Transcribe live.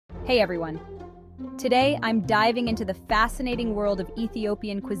Hey everyone! Today I'm diving into the fascinating world of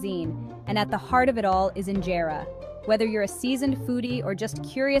Ethiopian cuisine, and at the heart of it all is injera. Whether you're a seasoned foodie or just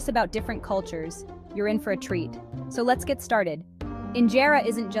curious about different cultures, you're in for a treat. So let's get started. Injera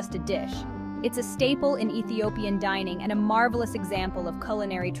isn't just a dish. It's a staple in Ethiopian dining and a marvelous example of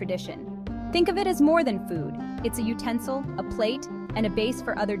culinary tradition. Think of it as more than food. It's a utensil, a plate, and a base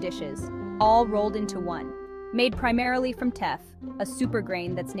for other dishes, all rolled into one. Made primarily from teff, a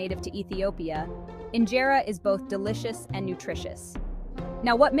supergrain that's native to Ethiopia, injera is both delicious and nutritious.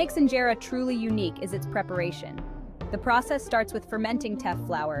 Now, what makes injera truly unique is its preparation. The process starts with fermenting teff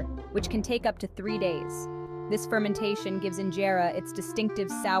flour, which can take up to 3 days. This fermentation gives injera its distinctive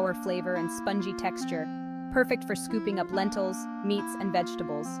sour flavor and spongy texture, perfect for scooping up lentils, meats, and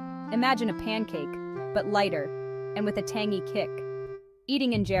vegetables. Imagine a pancake, but lighter, and with a tangy kick.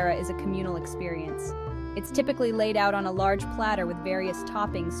 Eating injera is a communal experience. It's typically laid out on a large platter with various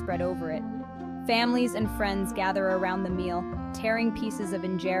toppings spread over it. Families and friends gather around the meal, tearing pieces of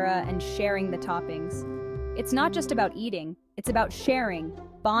injera and sharing the toppings. It's not just about eating, it's about sharing,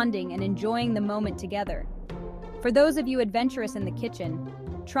 bonding, and enjoying the moment together. For those of you adventurous in the kitchen,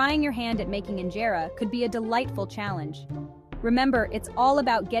 trying your hand at making injera could be a delightful challenge. Remember, it's all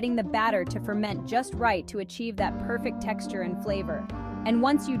about getting the batter to ferment just right to achieve that perfect texture and flavor. And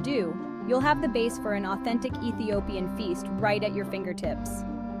once you do, you'll have the base for an authentic Ethiopian feast right at your fingertips.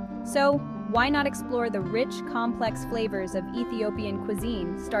 So, why not explore the rich, complex flavors of Ethiopian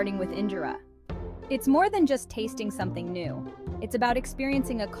cuisine, starting with injera? It's more than just tasting something new. It's about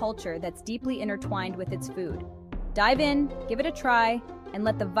experiencing a culture that's deeply intertwined with its food. Dive in, give it a try, and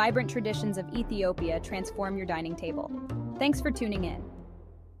let the vibrant traditions of Ethiopia transform your dining table. Thanks for tuning in.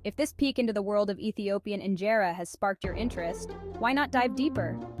 If this peek into the world of Ethiopian injera has sparked your interest, why not dive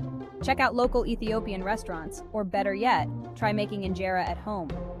deeper? Check out local Ethiopian restaurants, or better yet, try making injera at home.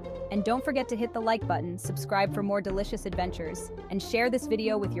 And don't forget to hit the like button, subscribe for more delicious adventures, and share this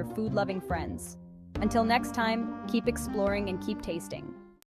video with your food-loving friends. Until next time, keep exploring and keep tasting.